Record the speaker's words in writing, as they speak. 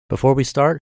Before we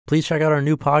start, please check out our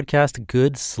new podcast,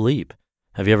 Good Sleep.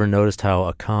 Have you ever noticed how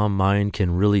a calm mind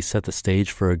can really set the stage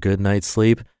for a good night's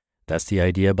sleep? That's the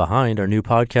idea behind our new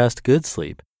podcast, Good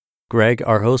Sleep. Greg,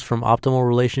 our host from Optimal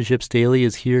Relationships Daily,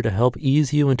 is here to help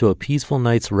ease you into a peaceful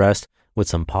night's rest with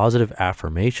some positive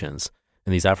affirmations.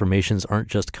 And these affirmations aren't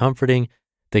just comforting,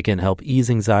 they can help ease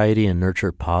anxiety and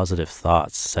nurture positive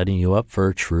thoughts, setting you up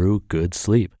for true good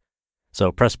sleep. So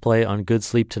press play on Good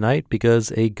Sleep tonight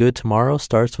because a good tomorrow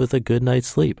starts with a good night's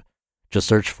sleep. Just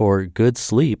search for Good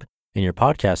Sleep in your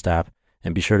podcast app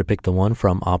and be sure to pick the one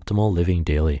from Optimal Living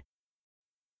Daily.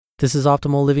 This is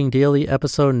Optimal Living Daily,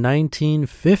 episode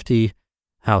 1950,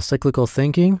 How Cyclical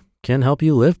Thinking Can Help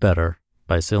You Live Better,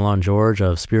 by Cylon George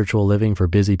of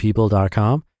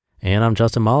spirituallivingforbusypeople.com. And I'm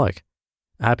Justin Malik.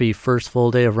 Happy first full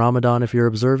day of Ramadan if you're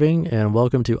observing, and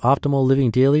welcome to Optimal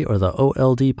Living Daily, or the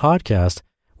OLD podcast,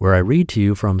 where I read to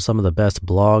you from some of the best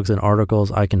blogs and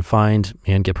articles I can find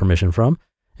and get permission from,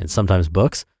 and sometimes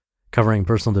books, covering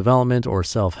personal development or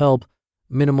self-help,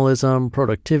 minimalism,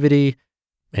 productivity,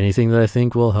 anything that I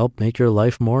think will help make your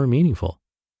life more meaningful.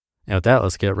 And with that,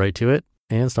 let's get right to it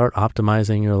and start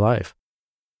optimizing your life.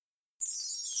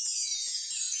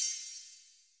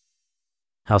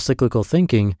 How Cyclical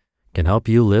Thinking Can Help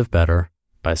You Live Better,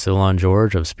 by Cylon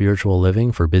George of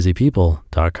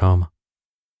spirituallivingforbusypeople.com.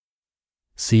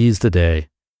 Seize the day.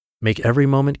 Make every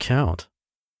moment count.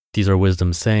 These are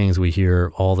wisdom sayings we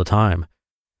hear all the time.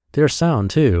 They're sound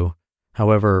too.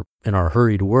 However, in our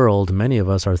hurried world, many of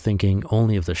us are thinking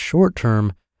only of the short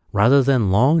term rather than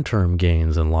long-term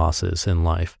gains and losses in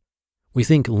life. We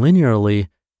think linearly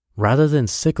rather than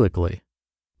cyclically,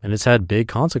 and it's had big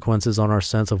consequences on our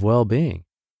sense of well-being.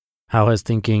 How has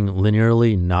thinking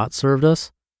linearly not served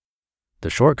us?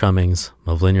 The shortcomings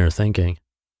of linear thinking.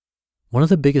 One of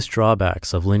the biggest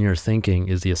drawbacks of linear thinking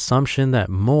is the assumption that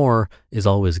more is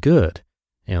always good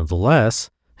and the less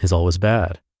is always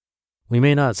bad. We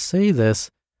may not say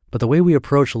this, but the way we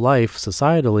approach life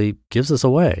societally gives us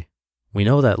away. We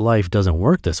know that life doesn't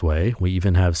work this way. We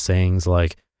even have sayings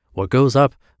like, "What goes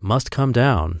up must come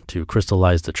down," to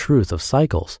crystallize the truth of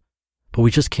cycles. But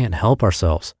we just can't help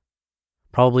ourselves.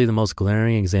 Probably the most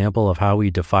glaring example of how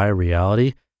we defy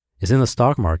reality is in the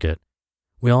stock market.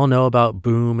 We all know about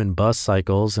boom and bust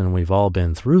cycles, and we've all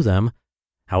been through them.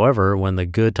 However, when the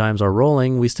good times are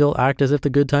rolling, we still act as if the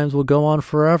good times will go on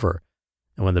forever.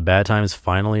 And when the bad times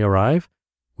finally arrive,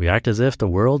 we act as if the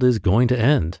world is going to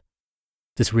end.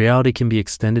 This reality can be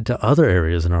extended to other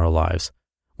areas in our lives.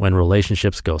 When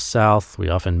relationships go south, we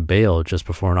often bail just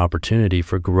before an opportunity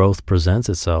for growth presents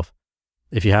itself.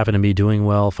 If you happen to be doing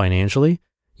well financially,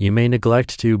 you may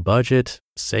neglect to budget,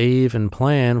 save, and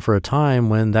plan for a time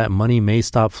when that money may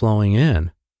stop flowing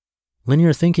in.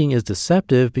 Linear thinking is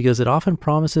deceptive because it often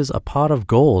promises a pot of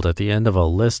gold at the end of a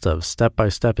list of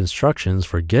step-by-step instructions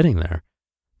for getting there.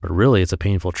 But really, it's a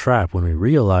painful trap when we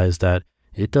realize that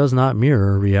it does not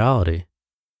mirror reality.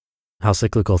 How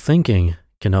cyclical thinking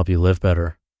can help you live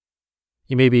better.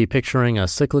 You may be picturing a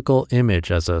cyclical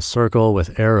image as a circle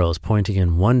with arrows pointing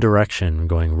in one direction,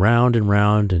 going round and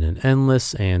round in an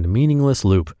endless and meaningless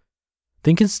loop.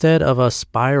 Think instead of a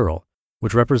spiral,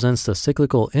 which represents the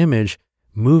cyclical image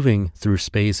moving through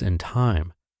space and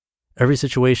time. Every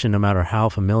situation, no matter how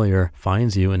familiar,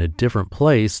 finds you in a different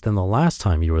place than the last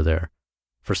time you were there.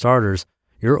 For starters,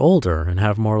 you're older and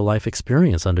have more life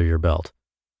experience under your belt.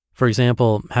 For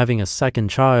example, having a second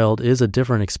child is a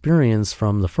different experience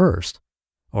from the first.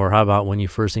 Or how about when you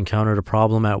first encountered a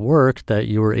problem at work that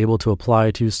you were able to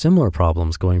apply to similar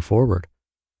problems going forward?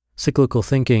 Cyclical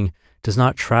thinking does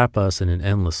not trap us in an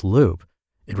endless loop.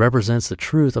 It represents the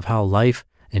truth of how life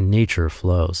and nature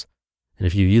flows. And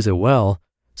if you use it well,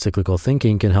 cyclical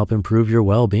thinking can help improve your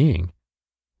well-being.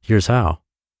 Here's how.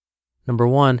 Number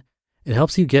one, it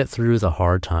helps you get through the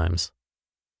hard times.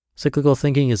 Cyclical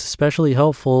thinking is especially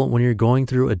helpful when you're going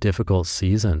through a difficult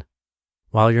season.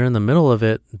 While you're in the middle of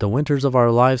it, the winters of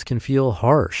our lives can feel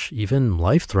harsh, even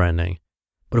life-threatening.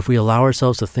 But if we allow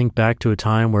ourselves to think back to a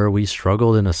time where we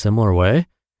struggled in a similar way,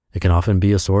 it can often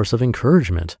be a source of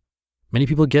encouragement. Many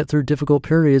people get through difficult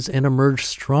periods and emerge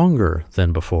stronger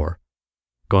than before.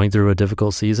 Going through a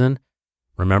difficult season,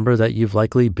 remember that you've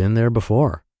likely been there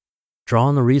before. Draw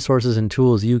on the resources and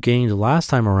tools you gained last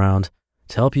time around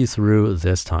to help you through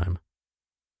this time.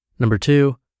 Number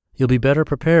two, you'll be better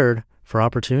prepared for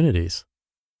opportunities.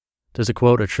 There's a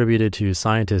quote attributed to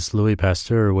scientist Louis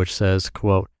Pasteur which says,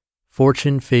 quote,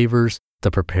 "Fortune favors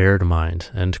the prepared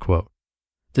mind," end quote.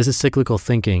 This is cyclical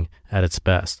thinking at its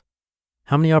best.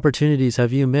 How many opportunities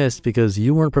have you missed because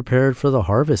you weren't prepared for the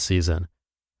harvest season?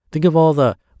 Think of all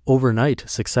the overnight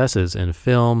successes in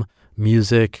film,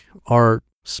 music, art,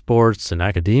 sports, and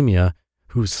academia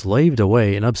who slaved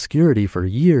away in obscurity for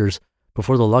years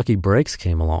before the lucky breaks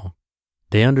came along.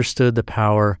 They understood the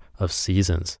power of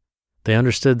seasons. They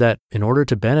understood that in order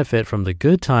to benefit from the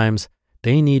good times,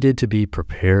 they needed to be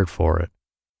prepared for it.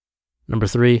 Number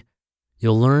 3,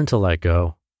 you'll learn to let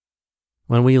go.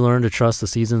 When we learn to trust the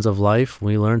seasons of life,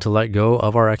 we learn to let go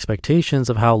of our expectations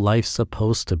of how life's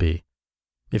supposed to be.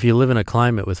 If you live in a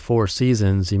climate with 4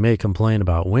 seasons, you may complain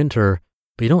about winter,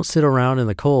 but you don't sit around in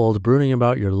the cold brooding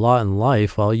about your lot in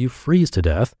life while you freeze to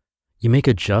death. You make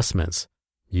adjustments.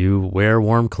 You wear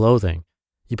warm clothing.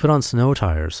 You put on snow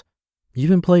tires. You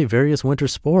even play various winter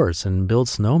sports and build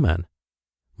snowmen.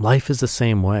 Life is the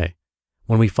same way.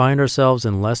 When we find ourselves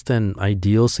in less than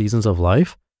ideal seasons of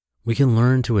life, we can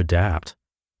learn to adapt.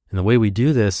 And the way we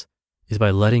do this is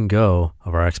by letting go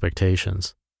of our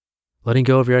expectations. Letting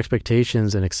go of your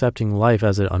expectations and accepting life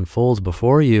as it unfolds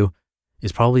before you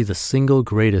is probably the single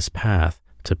greatest path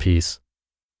to peace.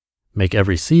 Make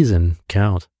every season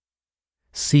count.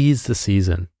 Seize the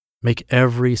season. Make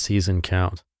every season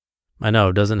count. I know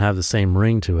it doesn't have the same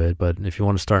ring to it, but if you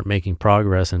want to start making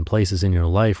progress in places in your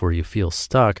life where you feel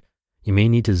stuck, you may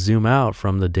need to zoom out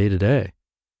from the day-to-day.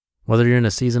 Whether you're in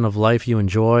a season of life you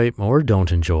enjoy or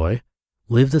don't enjoy,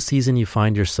 live the season you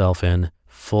find yourself in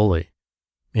fully.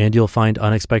 And you'll find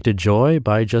unexpected joy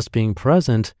by just being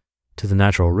present to the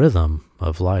natural rhythm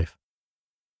of life.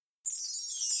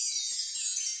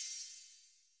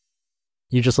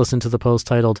 You just listened to the post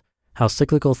titled, How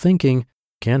Cyclical Thinking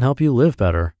Can Help You Live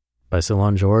Better by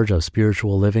Cylon George of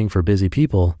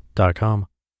spirituallivingforbusypeople.com.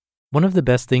 One of the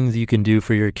best things you can do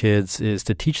for your kids is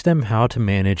to teach them how to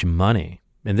manage money.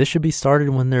 And this should be started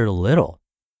when they're little.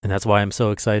 And that's why I'm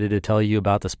so excited to tell you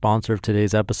about the sponsor of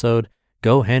today's episode,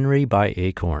 GoHenry by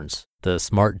Acorns, the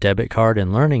smart debit card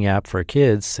and learning app for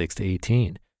kids 6 to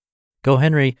 18.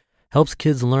 GoHenry helps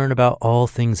kids learn about all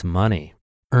things money,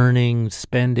 earning,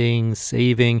 spending,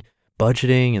 saving,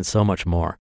 budgeting, and so much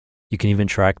more. You can even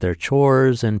track their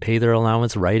chores and pay their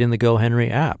allowance right in the GoHenry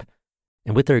app.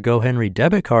 And with their GoHenry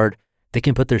debit card, they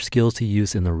can put their skills to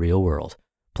use in the real world.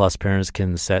 Plus, parents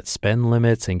can set spend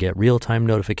limits and get real-time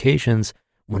notifications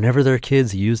whenever their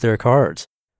kids use their cards.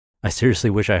 I seriously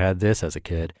wish I had this as a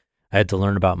kid. I had to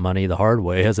learn about money the hard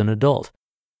way as an adult.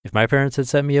 If my parents had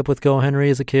set me up with GoHenry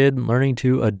as a kid, learning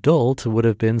to adult would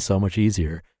have been so much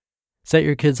easier. Set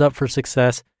your kids up for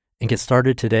success and get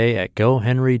started today at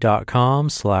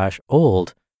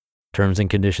gohenry.com/old. Terms and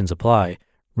conditions apply.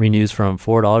 Renews from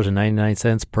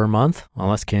 $4.99 per month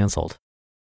unless canceled.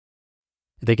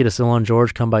 Thank you to Cylon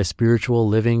George. Come by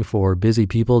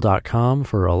spirituallivingforbusypeople.com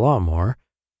for a lot more.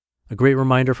 A great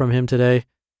reminder from him today.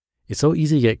 It's so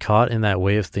easy to get caught in that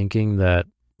way of thinking that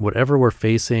whatever we're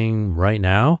facing right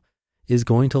now is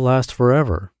going to last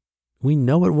forever. We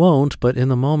know it won't, but in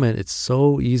the moment, it's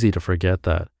so easy to forget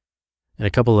that. In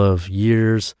a couple of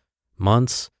years,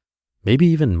 months, maybe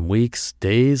even weeks,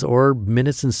 days, or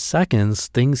minutes and seconds,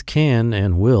 things can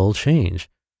and will change.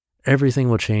 Everything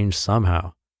will change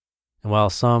somehow. And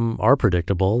while some are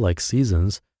predictable, like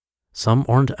seasons, some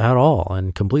aren't at all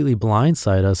and completely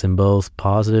blindside us in both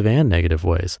positive and negative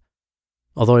ways.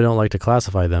 Although I don't like to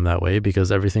classify them that way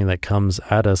because everything that comes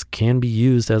at us can be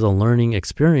used as a learning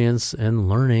experience, and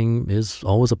learning is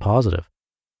always a positive.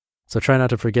 So try not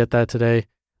to forget that today.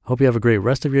 Hope you have a great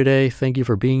rest of your day. Thank you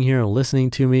for being here and listening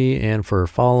to me and for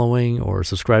following or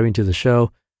subscribing to the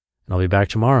show. And I'll be back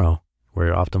tomorrow where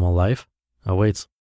your optimal life awaits.